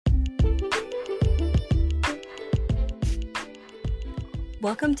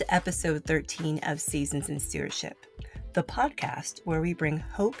Welcome to episode 13 of Seasons in Stewardship, the podcast where we bring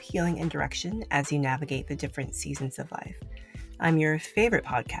hope, healing, and direction as you navigate the different seasons of life. I'm your favorite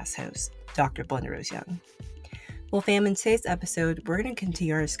podcast host, Dr. Belinda Rose Young. Well, fam, in today's episode, we're going to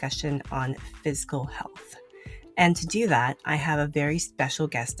continue our discussion on physical health. And to do that, I have a very special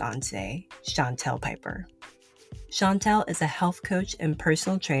guest on today, Chantel Piper. Chantel is a health coach and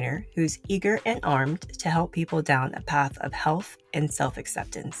personal trainer who's eager and armed to help people down a path of health and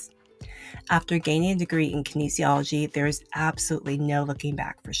self-acceptance. After gaining a degree in kinesiology, there is absolutely no looking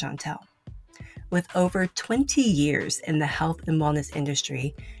back for Chantel. With over 20 years in the health and wellness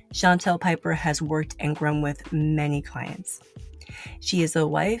industry, Chantel Piper has worked and grown with many clients. She is a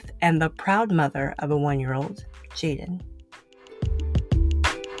wife and the proud mother of a 1-year-old, Jaden.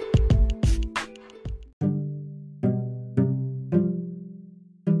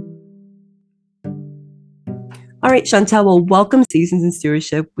 All right, Chantel, well, welcome to Seasons in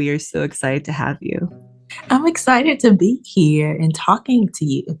Stewardship. We are so excited to have you. I'm excited to be here and talking to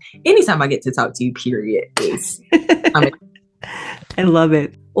you. Anytime I get to talk to you, period. I love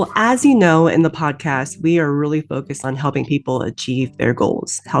it. Well, as you know, in the podcast, we are really focused on helping people achieve their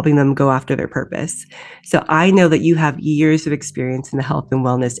goals, helping them go after their purpose. So I know that you have years of experience in the health and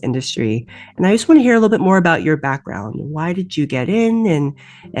wellness industry. And I just want to hear a little bit more about your background. Why did you get in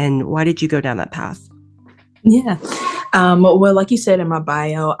and why did you go down that path? Yeah. Well, like you said in my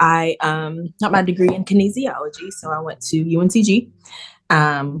bio, I got my degree in kinesiology. So I went to UNCG,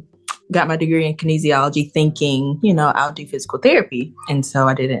 got my degree in kinesiology thinking, I'll do physical therapy. And so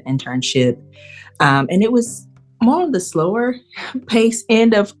I did an internship. And it was more on the slower pace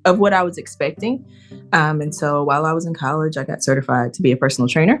end of what I was expecting. And so while I was in college, I got certified to be a personal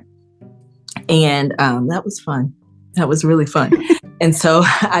trainer. And that was fun. That was really fun. And so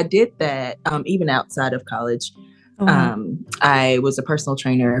I did that even outside of college. I was a personal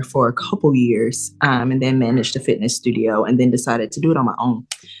trainer for a couple years and then managed a fitness studio and then decided to do it on my own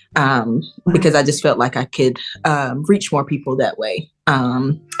because I just felt like I could reach more people that way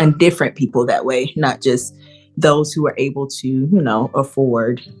and different people that way, not just those who are able to,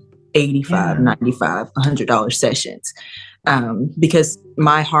 afford $85, $95, $100 sessions because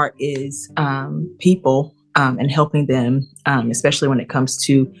my heart is people and helping them, especially when it comes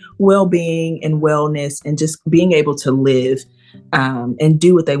to well-being and wellness and just being able to live and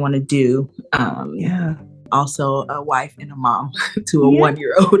do what they want to do. Also a wife and a mom to a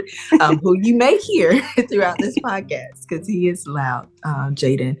 1-year-old who you may hear throughout this podcast because he is loud.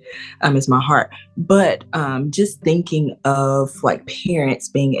 Jaden is my heart. But just thinking of like parents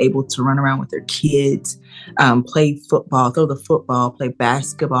being able to run around with their kids, play football, throw the football, play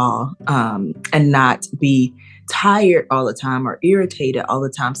basketball, and not be tired all the time or irritated all the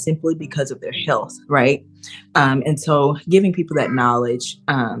time simply because of their health, right? And so giving people that knowledge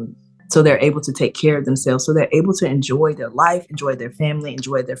so they're able to take care of themselves, so they're able to enjoy their life, enjoy their family,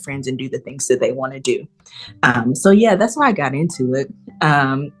 enjoy their friends, and do the things that they want to do. That's why I got into it.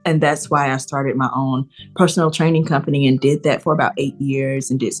 And that's why I started my own personal training company and did that for about 8 years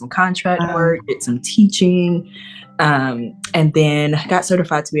and did some contract work, did some teaching, and then got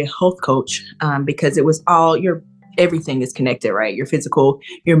certified to be a health coach because it was everything is connected, right? Your physical,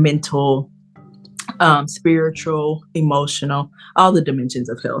 your mental, spiritual, emotional, all the dimensions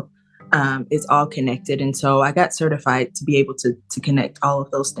of health. It's all connected. And so I got certified to be able to connect all of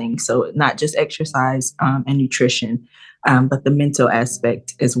those things. So not just exercise and nutrition, but the mental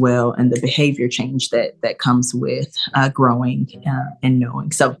aspect as well. And the behavior change that comes with growing and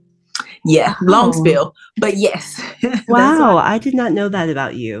knowing. So long spill, but yes. Wow. I did not know that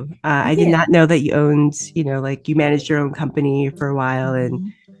about you. I did not know that you owned, you managed your own company for a while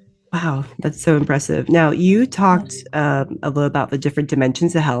and wow, that's so impressive. Now, you talked a little about the different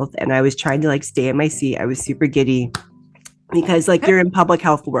dimensions of health, and I was trying to stay in my seat. I was super giddy because you're in public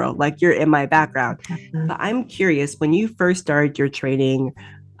health world, you're in my background. But I'm curious, when you first started your training,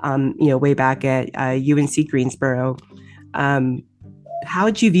 way back at UNC Greensboro, how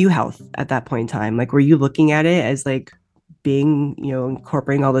did you view health at that point in time? Were you looking at it as being,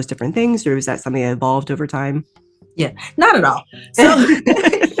 incorporating all those different things, or was that something that evolved over time? Yeah, not at all. So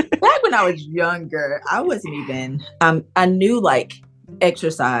back when I was younger, I wasn't even, I knew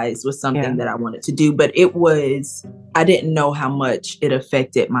exercise was something that I wanted to do, but I didn't know how much it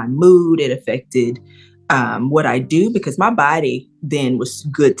affected my mood. It affected what I do because my body then was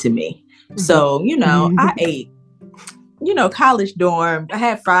good to me. So, I ate, college dorm, I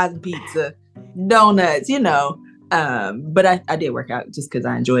had fries and pizza, donuts, but I did work out just because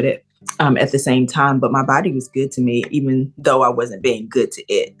I enjoyed it. At the same time, but my body was good to me, even though I wasn't being good to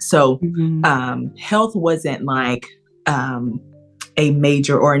it. So health wasn't a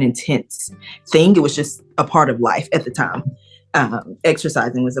major or an intense thing. It was just a part of life at the time.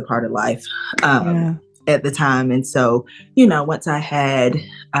 Exercising was a part of life at the time. And so, once I had,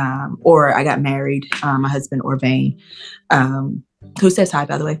 or I got married, my husband, Orvain, who says hi,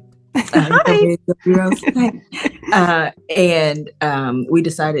 by the way. And we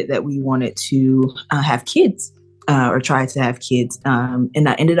decided that we wanted to have kids, or try to have kids. And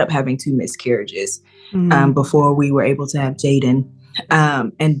I ended up having 2 miscarriages before we were able to have Jaden.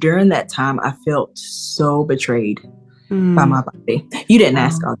 And during that time, I felt so betrayed by my body. You didn't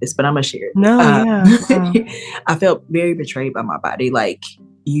ask all this, but I'm gonna share it. No, I felt very betrayed by my body. Like,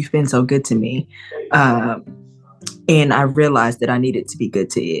 you've been so good to me. And I realized that I needed to be good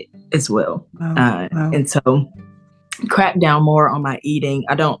to it as well. And so crack down more on my eating.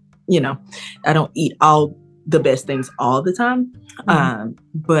 I don't eat all the best things all the time.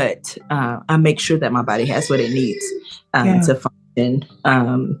 But I make sure that my body has what it needs to function.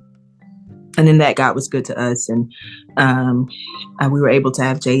 And then that God was good to us. And we were able to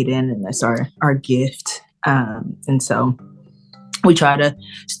have Jaden, and that's our gift. And so we try to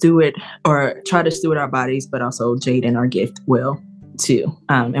steward our bodies, but also Jaden, our gift, well too.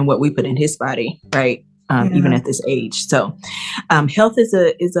 And what we put in his body, right? Even at this age. So health is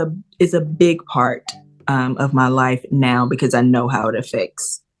a big part of my life now, because I know how it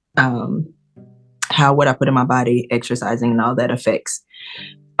affects how what I put in my body, exercising and all that affects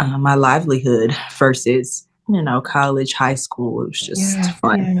my livelihood versus, college, high school. It was just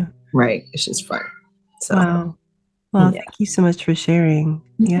fun, right? It's just fun. So, Well, thank you so much for sharing.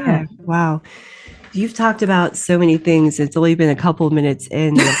 Yeah. Wow. You've talked about so many things. It's only been a couple of minutes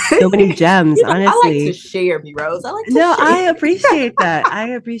in. So many gems, honestly. I like to share, me, Rose. I like to share. I appreciate that. I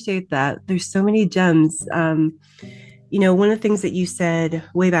appreciate that. There's so many gems. One of the things that you said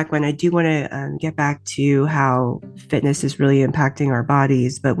way back when, I do want to get back to how fitness is really impacting our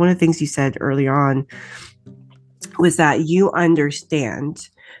bodies. But one of the things you said early on was that you understand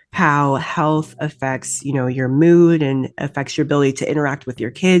how health affects, your mood and affects your ability to interact with your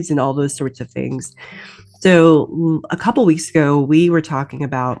kids and all those sorts of things. So a couple of weeks ago, we were talking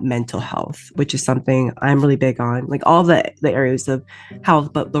about mental health, which is something I'm really big on, like all the areas of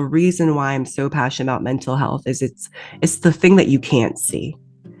health. But the reason why I'm so passionate about mental health is it's the thing that you can't see.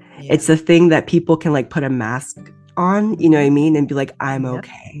 Yeah. It's the thing that people can like put a mask on, you know what I mean? And be like, I'm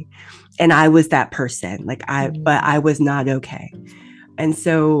okay. And I was that person, but I was not okay. And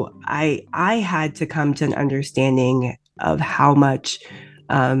so I had to come to an understanding of how much,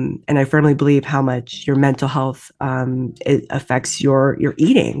 and I firmly believe how much your mental health it affects your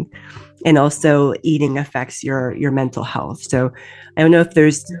eating, and also eating affects your mental health. So I don't know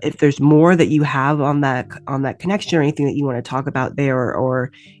if there's more that you have on that connection, or anything that you want to talk about there,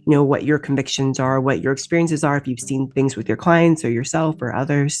 or what your convictions are, what your experiences are, if you've seen things with your clients or yourself or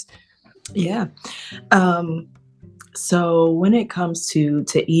others. Yeah. So when it comes to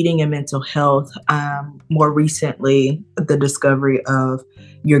eating and mental health, more recently, the discovery of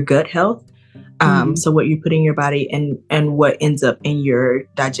your gut health. So what you put in your body and what ends up in your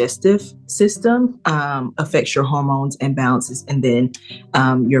digestive system affects your hormones and balances, and then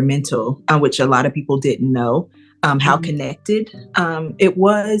your mental, which a lot of people didn't know how connected it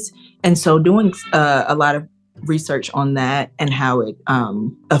was. And so doing a lot of research on that and how it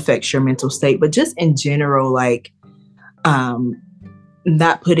affects your mental state, but just in general, like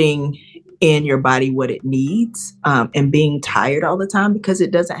not putting in your body what it needs, and being tired all the time because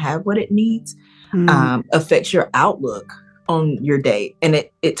it doesn't have what it needs, affects your outlook on your day. And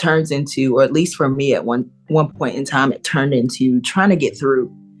it turns into, or at least for me at one point in time, it turned into trying to get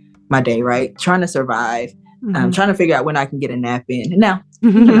through my day, right? Trying to survive, trying to figure out when I can get a nap in. And now,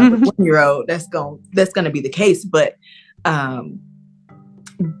 with 1-year-old, that's going to be the case. But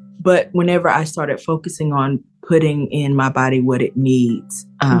whenever I started focusing on putting in my body what it needs,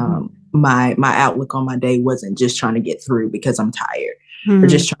 my outlook on my day wasn't just trying to get through because I'm tired, or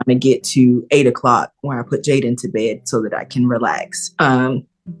just trying to get to 8:00 where I put Jaden to bed so that I can relax.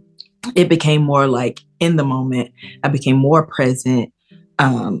 It became more like in the moment. I became more present,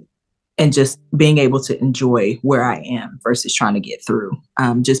 and just being able to enjoy where I am versus trying to get through,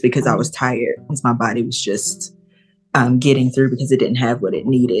 just because I was tired, because my body was just getting through because it didn't have what it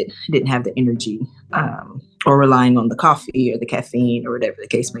needed. It didn't have the energy, or relying on the coffee or the caffeine or whatever the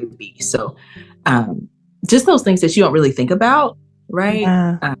case may be. So just those things that you don't really think about,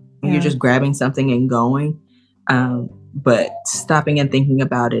 right? You're just grabbing something and going, but stopping and thinking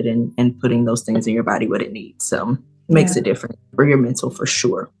about it and putting those things in your body what it needs. So makes a difference for your mental, for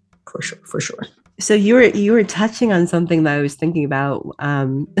sure. So you were touching on something that I was thinking about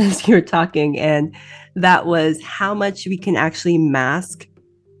as you were talking, and that was how much we can actually mask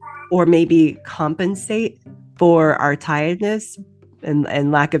or maybe compensate for our tiredness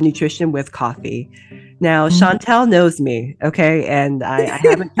and lack of nutrition with coffee. Now, Chantel knows me, okay, and I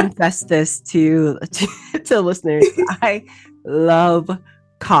haven't confessed this to listeners. I love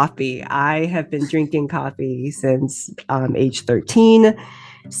coffee. I have been drinking coffee since age 13.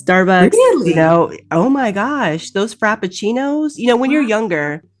 Starbucks, Really? oh my gosh, those frappuccinos, when you're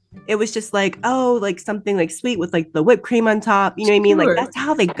younger, it was just like, oh, like something like sweet with like the whipped cream on top. You know what I mean? Like Sure. that's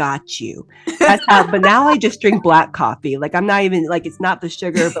how they got you. That's how, but now I just drink black coffee. Like I'm not even like, it's not the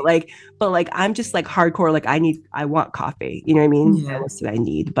sugar, but I'm just like hardcore. Like I want coffee. You know what I mean? Yeah. What's what I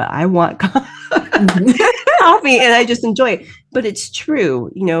need, but I want Mhm. coffee and I just enjoy it. But it's true,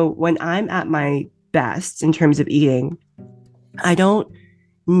 when I'm at my best in terms of eating, I don't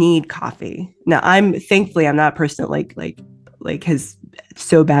need coffee. Now I'm not a person that like has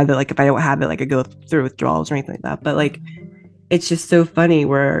so bad that like if I don't have it, like I go through withdrawals or anything like that. But like it's just so funny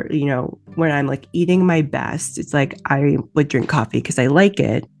where, when I'm like eating my best, it's like I would drink coffee because I like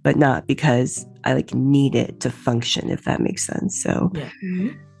it, but not because I like need it to function, if that makes sense. So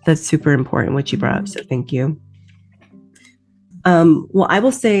that's super important what you brought up. So thank you. Well, I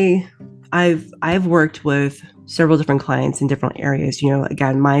will say I've worked with several different clients in different areas.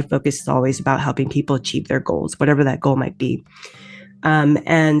 Again, my focus is always about helping people achieve their goals, whatever that goal might be.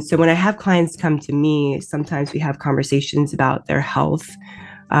 And so when I have clients come to me, sometimes we have conversations about their health.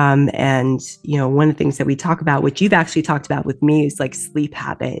 And one of the things that we talk about, which you've actually talked about with me, is like sleep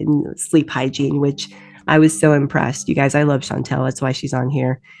habit and sleep hygiene, which I was so impressed. You guys, I love Chantel. That's why she's on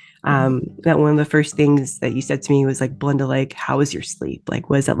here. That one of the first things that you said to me was like, Belinda, like, how is your sleep? Like,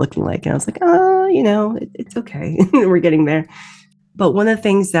 what is that looking like? And I was like, oh, it's okay. We're getting there. But one of the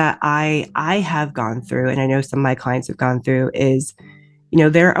things that I have gone through, and I know some of my clients have gone through, is,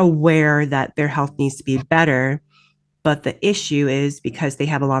 they're aware that their health needs to be better. But the issue is because they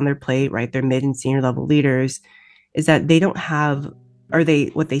have a lot on their plate, right? They're mid and senior level leaders, is that they don't have,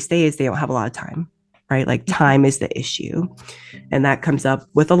 what they say is they don't have a lot of time, right? Like time is the issue. And that comes up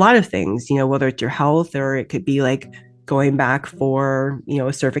with a lot of things, whether it's your health or it could be like going back for,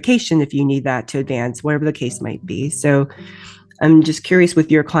 a certification if you need that to advance, whatever the case might be. So I'm just curious with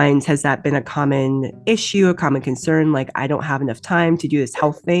your clients, has that been a common issue, a common concern? Like, I don't have enough time to do this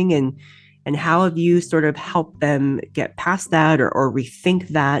health thing. And how have you sort of helped them get past that or rethink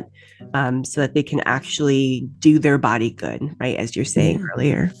that so that they can actually do their body good, right? As you're saying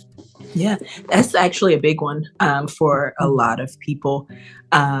earlier. Yeah, that's actually a big one for a lot of people.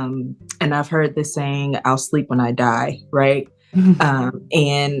 And I've heard this saying, I'll sleep when I die, right?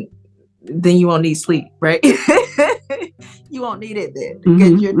 And then you won't need sleep, right? You won't need it then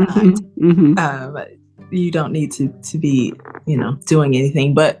because you're not. You don't need to be, doing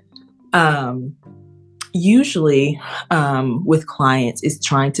anything. But usually with clients, it's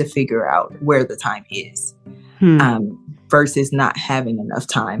trying to figure out where the time is. Versus not having enough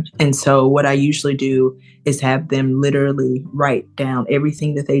time. And so what I usually do is have them literally write down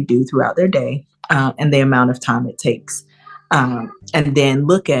everything that they do throughout their day and the amount of time it takes. And then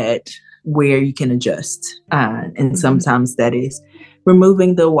look at where you can adjust. And sometimes that is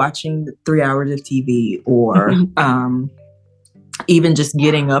removing the watching 3 hours of TV or even just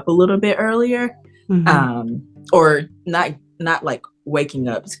getting up a little bit earlier or not like waking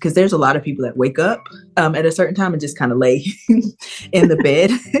up, because there's a lot of people that wake up at a certain time and just kind of lay in the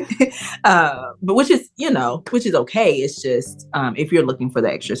bed, but which is okay. It's just if you're looking for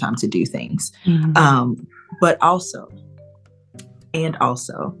the extra time to do things, but also, and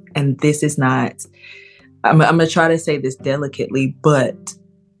this is not, I'm gonna try to say this delicately, but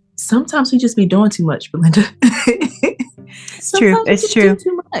sometimes we just be doing too much, Belinda. It's true. It's true.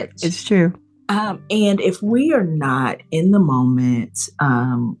 Too much. It's true. And if we are not in the moment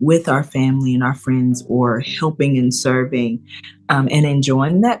with our family and our friends or helping and serving and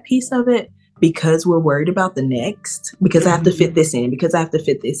enjoying that piece of it because we're worried about the next, because I have to fit this in, because I have to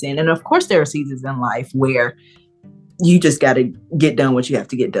fit this in. And of course, there are seasons in life where you just got to get done what you have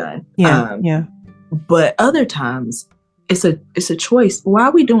to get done. Yeah. But other times it's a choice. Why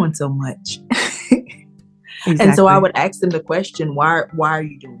are we doing so much? Exactly. And so I would ask them the question, why are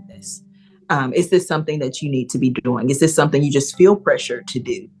you doing this? Is this something that you need to be doing? Is this something you just feel pressure to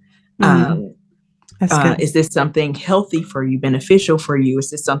do? Is this something healthy for you, beneficial for you? Is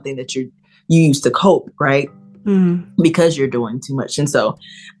this something that you use to cope, right? because you're doing too much. And so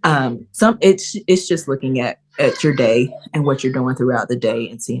it's just looking at your day and what you're doing throughout the day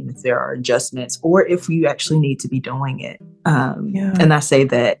and seeing if there are adjustments or if you actually need to be doing it. And I say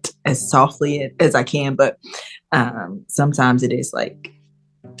that as softly as I can, but sometimes it is like,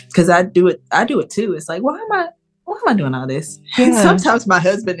 because I do it too. It's like, why am I doing all this? And sometimes my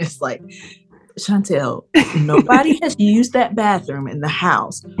husband is like, Chantel, nobody has used that bathroom in the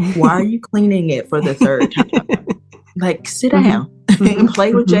house. Why are you cleaning it for the third time? Like, sit down and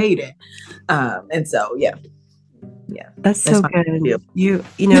play with Jaden. And so, yeah. That's so good. You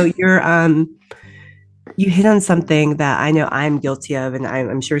know, you hit on something that I know I'm guilty of, and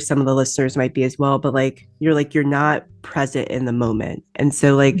I'm sure some of the listeners might be as well, but like, you're not present in the moment. And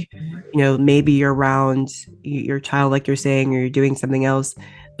so like, you know, maybe you're around your child, like you're saying, or you're doing something else,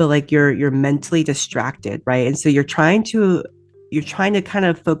 but like you're mentally distracted, right? And so you're trying to kind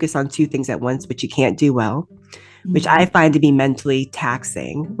of focus on two things at once, which you can't do well, which I find to be mentally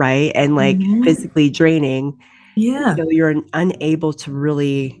taxing, right? And like physically draining. Yeah. So you're unable to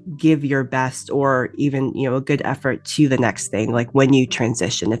really give your best or even, you know, a good effort to the next thing, like when you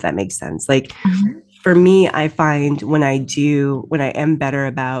transition, if that makes sense. Like for me, I find when I am better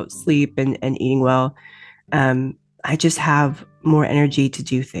about sleep and eating well, I just have more energy to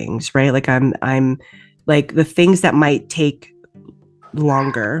do things, right? Like I'm like the things that might take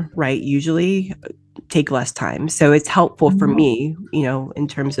longer, right? Usually take less time. So it's helpful for me, you know, in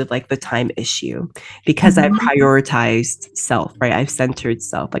terms of like the time issue, because I've prioritized self, right? I've centered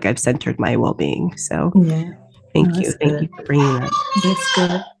self, like I've centered my well-being. So thank you. Thank you for bringing that. That's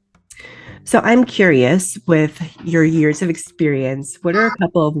good. So I'm curious, with your years of experience, what are a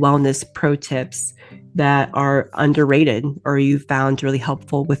couple of wellness pro tips that are underrated or you found really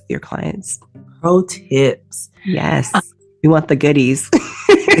helpful with your clients? Pro tips. Yes. We want the goodies.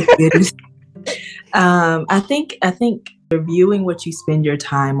 I think reviewing what you spend your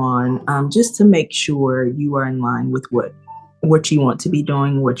time on, just to make sure you are in line with what you want to be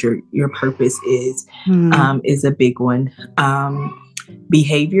doing, what your purpose is a big one.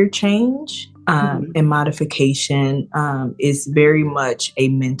 Behavior change and modification is very much a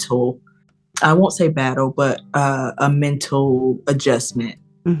mental, I won't say battle, but a mental adjustment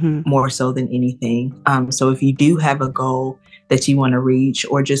more so than anything. So if you do have a goal that you want to reach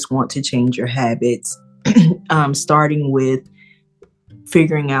or just want to change your habits, starting with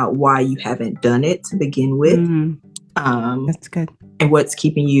figuring out why you haven't done it to begin with. That's good. And what's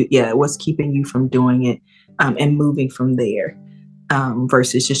keeping you from doing it, and moving from there,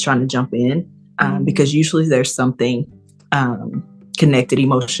 versus just trying to jump in, because usually there's something connected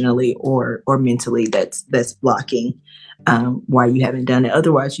emotionally or mentally that's blocking why you haven't done it.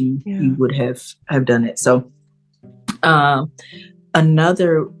 Otherwise you would have done it. So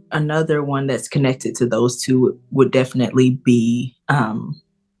another one that's connected to those two would definitely be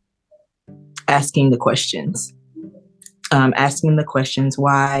asking the questions.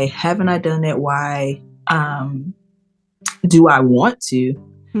 Why haven't I done it? Why do I want to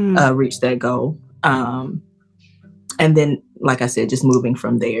reach that goal? And then, like I said, just moving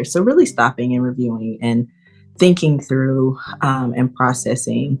from there. So really stopping and reviewing and thinking through and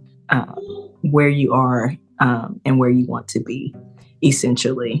processing where you are and where you want to be,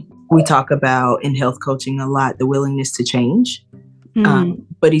 essentially. We talk about in health coaching a lot, the willingness to change.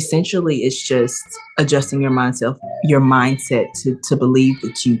 But essentially it's just adjusting your mindset to believe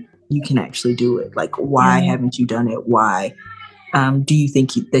that you can actually do it. Like, why haven't you done it? Why do you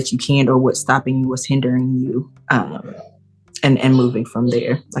think that you can, or what's stopping you, what's hindering you? And moving from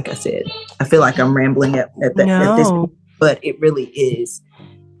there. Like I said, I feel like I'm rambling at this point, but it really is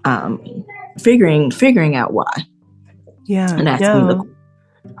figuring out why. Yeah. And asking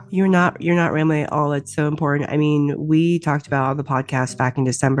You're not rambling at all. It's so important. I mean, we talked about on the podcast back in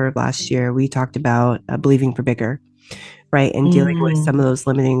December of last year, we talked about believing for bigger, right? And dealing with some of those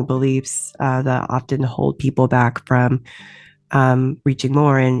limiting beliefs that often hold people back from reaching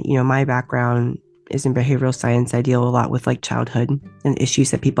more. And, you know, my background is in behavioral science. I deal a lot with like childhood and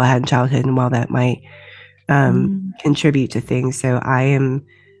issues that people had in childhood, and while that might contribute to things. So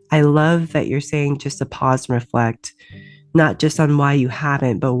I love that you're saying just to pause and reflect, not just on why you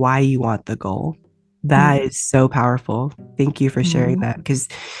haven't, but why you want the goal. That is so powerful. Thank you for sharing that, because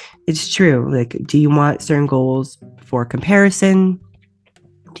it's true. Like, do you want certain goals for comparison?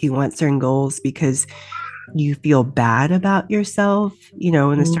 Do you want certain goals because you feel bad about yourself, you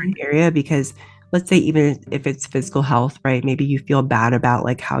know, in a certain area? Because let's say even if it's physical health, right? Maybe you feel bad about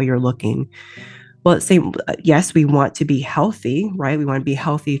like how you're looking. Well, same, yes, we want to be healthy, right? We want to be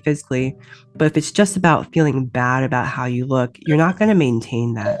healthy physically, but if it's just about feeling bad about how you look, you're not going to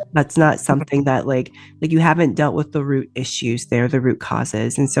maintain that. That's not something that like you haven't dealt with the root issues there, the root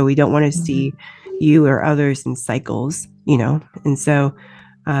causes. And so we don't want to see you or others in cycles, And so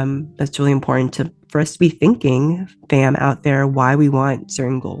that's really important for us to be thinking, fam, out there, why we want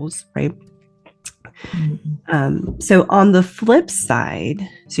certain goals, right? So on the flip side,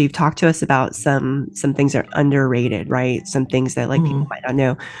 so you've talked to us about some things that are underrated, right? Some things that like people might not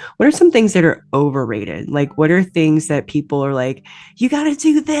know. What are some things that are overrated? Like, what are things that people are like, you got to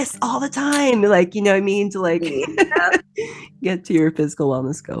do this all the time? Like, you know what I mean? To like get to your physical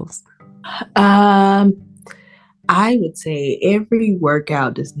wellness goals. I would say every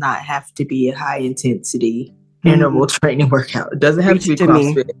workout does not have to be a high intensity interval training workout. It doesn't have to be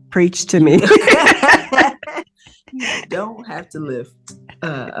CrossFit. Preach to me. You don't have to lift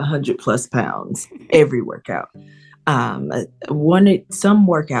 100+ pounds every workout. Some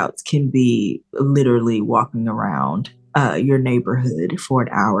workouts can be literally walking around your neighborhood for an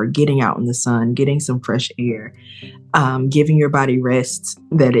hour, getting out in the sun, getting some fresh air, giving your body rest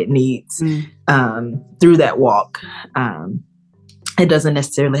that it needs through that walk. It doesn't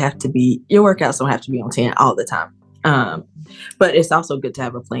necessarily have to be, your workouts don't have to be on 10 all the time. But it's also good to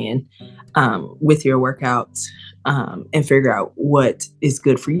have a plan with your workouts and figure out what is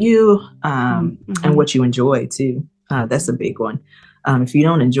good for you and what you enjoy too. That's a big one. If you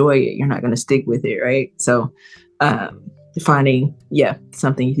don't enjoy it, you're not going to stick with it, right? So finding,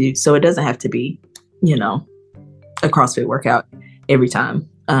 something you do. So it doesn't have to be, a CrossFit workout every time.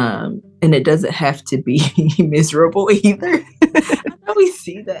 And it doesn't have to be miserable either. I know we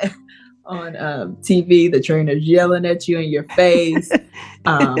see that on TV, the trainer's yelling at you in your face,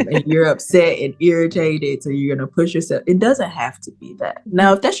 and you're upset and irritated, so you're going to push yourself. It doesn't have to be that.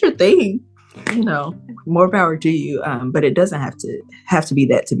 Now, if that's your thing, more power to you, but it doesn't have to be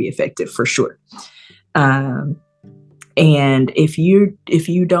that to be effective, for sure. And if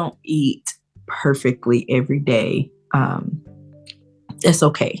you don't eat perfectly every day, it's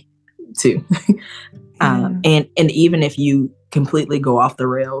okay too. And even if you completely go off the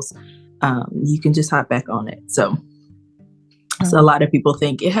rails, you can just hop back on it. So a lot of people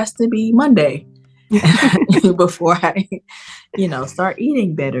think it has to be Monday before I, start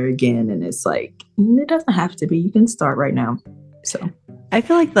eating better again. And it's like, it doesn't have to be. You can start right now. So I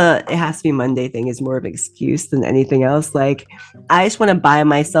feel like the it has to be Monday thing is more of an excuse than anything else. Like, I just want to buy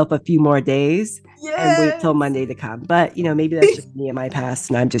myself a few more days and wait till Monday to come. But, maybe that's just me in my past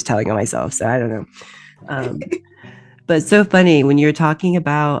and I'm just telling it myself. So I don't know. But it's so funny when you're talking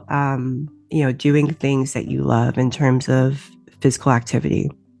about, doing things that you love in terms of physical activity.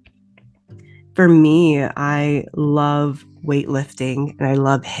 For me, I love weightlifting and I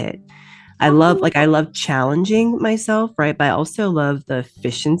love HIIT. I love challenging myself, right? But I also love the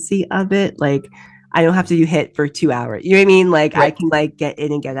efficiency of it. Like, I don't have to do HIIT for 2 hours. You know what I mean? Like, right. I can get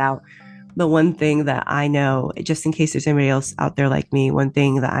in and get out. The one thing that I know, just in case there's anybody else out there like me, one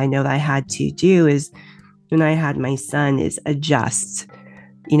thing that I know that I had to do is when I had my son is adjust,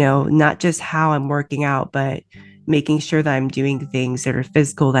 not just how I'm working out, but making sure that I'm doing things that are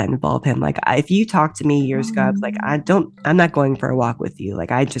physical that involve him. Like, if you talk to me years ago, I was like, I'm not going for a walk with you.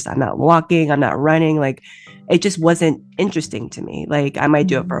 Like, I'm not walking, I'm not running. Like, it just wasn't interesting to me. Like, I might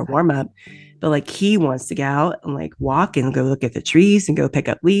do it for a warm up, but like, he wants to get out and like walk and go look at the trees and go pick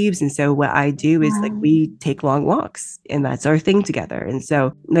up leaves. And so what I do is like, we take long walks and that's our thing together. And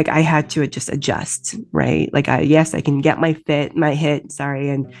so like, I had to just adjust, right? Like, I can get my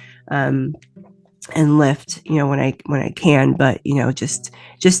HIIT, and lift, when I can, but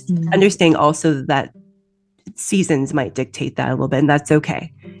just understanding also that seasons might dictate that a little bit, and that's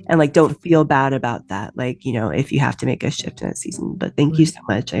okay. And like, don't feel bad about that. Like, if you have to make a shift in that season. But thank you so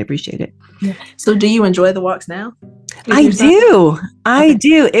much. I appreciate it. Yeah. So do you enjoy the walks now? I do. I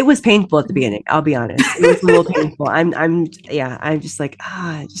do. It was painful at the beginning. I'll be honest. It was a little painful. I'm just like,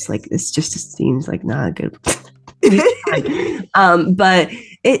 this just seems like not good. But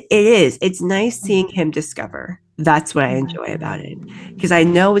it is. It's nice seeing him discover. That's what I enjoy about it. Because I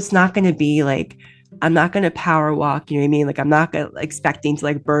know it's not going to be like, I'm not going to power walk. You know what I mean? Like, I'm not expecting to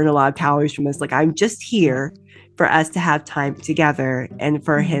like burn a lot of calories from this. Like, I'm just here for us to have time together and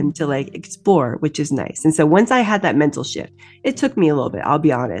for him to like explore, which is nice. And so once I had that mental shift, it took me a little bit, I'll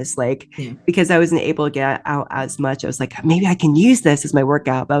be honest, because I wasn't able to get out as much. I was like, maybe I can use this as my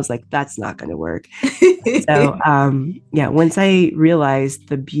workout, but I was like, that's not going to work. So once I realized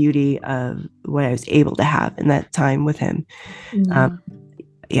the beauty of what I was able to have in that time with him,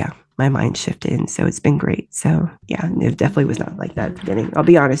 my mind shifted. And so it's been great. So yeah, it definitely was not like that at the beginning. I'll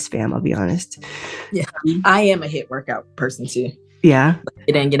be honest, fam. I'll be honest. Yeah. I am a HIIT workout person too. Yeah.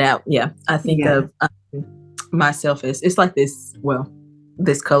 Get in, get out. Yeah. I think Yeah. of myself as, it's like this,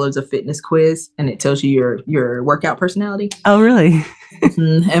 this Colors of Fitness quiz, and it tells you your workout personality. Oh, really?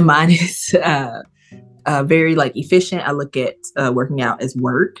 And mine is very like efficient. I look at working out as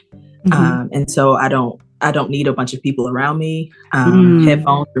work. And so I don't need a bunch of people around me.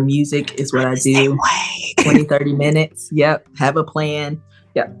 Headphones or music is what I do. 20, 30 minutes. Yep. Have a plan.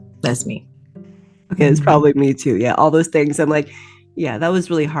 Yep. That's me. Okay. It's probably me too. Yeah. All those things. I'm like, yeah, that was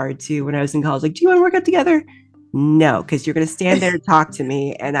really hard too. When I was in college, like, do you want to work out together? No, because you're going to stand there and talk to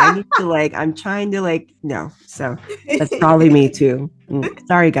me. And I need to I'm trying to no. So that's probably me too.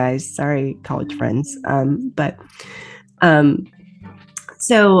 Sorry, guys. Sorry, college friends.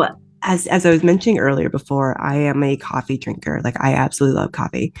 So as I was mentioning earlier before, I am a coffee drinker. Like, I absolutely love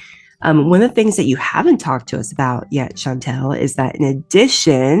coffee. One of the things that you haven't talked to us about yet, Chantel, is that in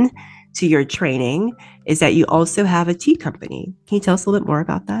addition to your training, is that you also have a tea company. Can you tell us a little bit more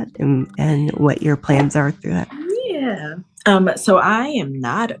about that and what your plans are through that? Yeah. So I am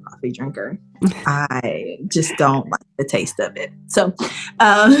not a coffee drinker. I just don't like the taste of it. So,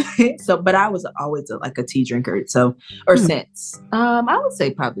 but I was always a tea drinker. So, since, I would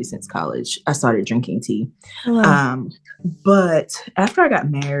say probably since college, I started drinking tea. But after I got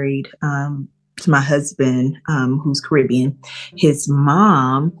married, to my husband, who's Caribbean, his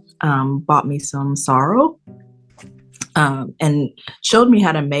mom, bought me some sorrel, and showed me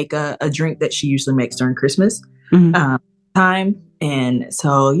how to make a drink that she usually makes during Christmas time. And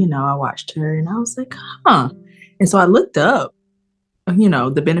so, I watched her and I was like, and so I looked up,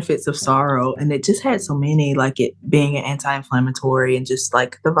 the benefits of sorrel, and it just had so many, like it being an anti-inflammatory and just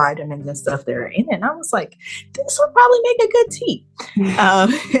like the vitamins and stuff that are in it. And I was like, this would probably make a good tea.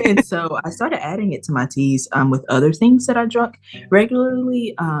 And so I started adding it to my teas with other things that I drank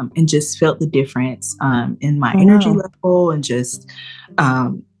regularly, and just felt the difference in my energy level and just,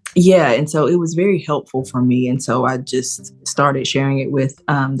 and so it was very helpful for me. And so I just started sharing it with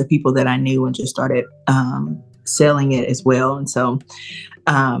the people that I knew and just started selling it as well. And so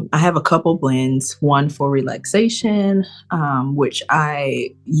I have a couple blends, one for relaxation, which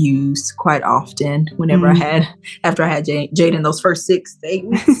I use quite often whenever after I had Jaden those first 6 to 8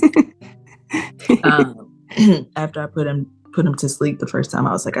 weeks. After I put him to sleep the first time,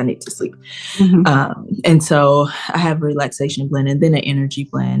 I was like, I need to sleep. And so I have a relaxation blend and then an energy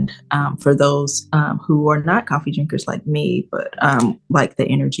blend for those who are not coffee drinkers like me, but like the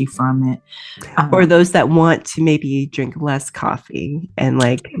energy from it. Or those that want to maybe drink less coffee and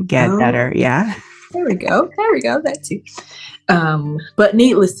get better. Yeah. There we go. That too. But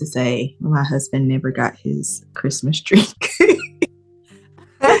needless to say, my husband never got his Christmas drink.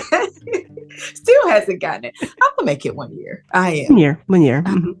 Still hasn't gotten it. I'm gonna make it 1 year. I am. 1 year.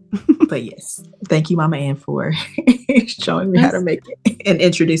 But yes, thank you, Mama Ann, for showing me how to make it and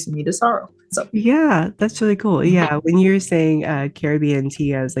introducing me to sorrel. So yeah, that's really cool. Yeah, when you were saying Caribbean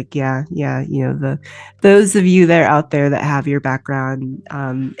tea, I was like, yeah. Those of you that are out there that have your background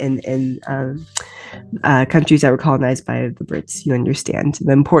in countries that were colonized by the Brits, you understand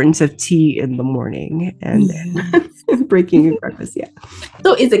the importance of tea in the morning and breaking your breakfast. Yeah.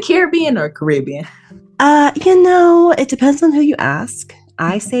 So is it Caribbean or Caribbean? It depends on who you ask.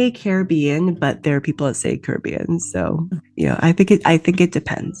 I say Caribbean, but there are people that say Caribbean. So, I think it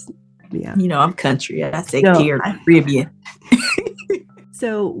depends. Yeah. I'm country. I say Caribbean.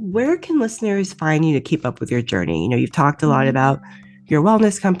 So where can listeners find you to keep up with your journey? You've talked a lot about your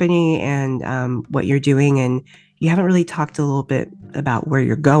wellness company and what you're doing, and you haven't really talked a little bit about where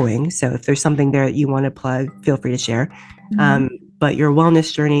you're going. So if there's something there that you want to plug, feel free to share. But your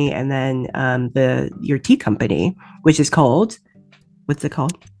wellness journey, and then your tea company, which is called, what's it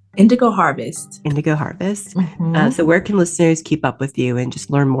called? Indigo Harvest. So where can listeners keep up with you and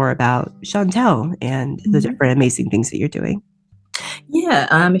just learn more about Chantel and the different amazing things that you're doing? Yeah.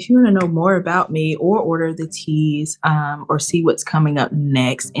 If you want to know more about me or order the teas or see what's coming up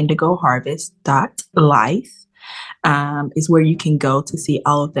next, indigoharvest.life is where you can go to see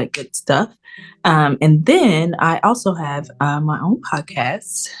all of that good stuff. And then I also have my own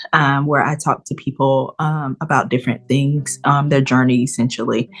podcast where I talk to people about different things, their journey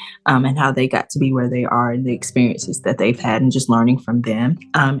essentially, and how they got to be where they are and the experiences that they've had and just learning from them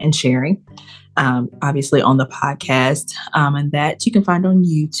and sharing. Obviously on the podcast, and that you can find on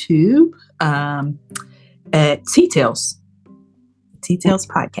YouTube at Tea Tales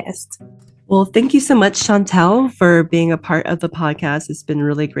Podcast. Well, thank you so much, Chantel, for being a part of the podcast. It's been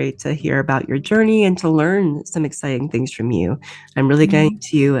really great to hear about your journey and to learn some exciting things from you. I'm really going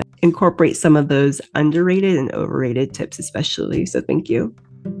to incorporate some of those underrated and overrated tips, especially. So thank you.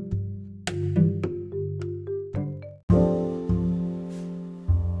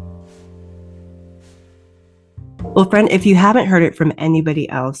 Well, friend, if you haven't heard it from anybody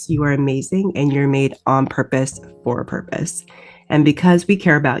else, you are amazing and you're made on purpose for a purpose. And because we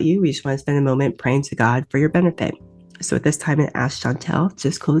care about you, we just want to spend a moment praying to God for your benefit. So at this time, I'm going to ask Chantel,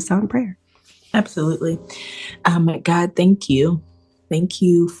 just close out in prayer. Absolutely. God, thank you. Thank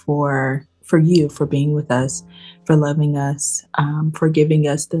you for being with us, for loving us, for giving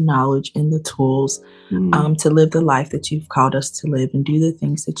us the knowledge and the tools to live the life that you've called us to live and do the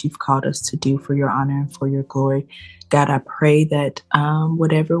things that you've called us to do for your honor and for your glory. God, I pray that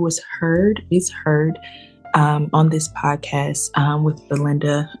whatever was heard is heard on this podcast with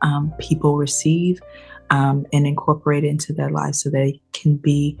Belinda, people receive and incorporate into their lives so they can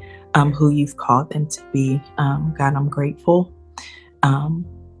be who you've called them to be. God, I'm grateful.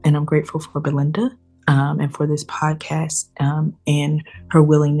 And I'm grateful for Belinda and for this podcast and her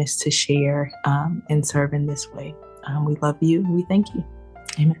willingness to share and serve in this way. We love you. We thank you.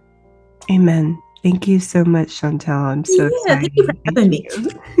 Amen. Amen. Thank you so much, Chantel. I'm so excited. Thank you for having me.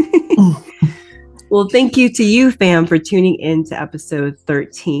 Well, thank you to you, fam, for tuning in to episode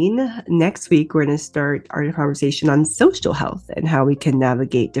 13. Next week, we're going to start our conversation on social health and how we can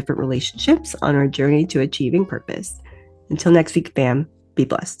navigate different relationships on our journey to achieving purpose. Until next week, fam, be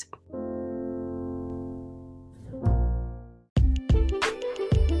blessed.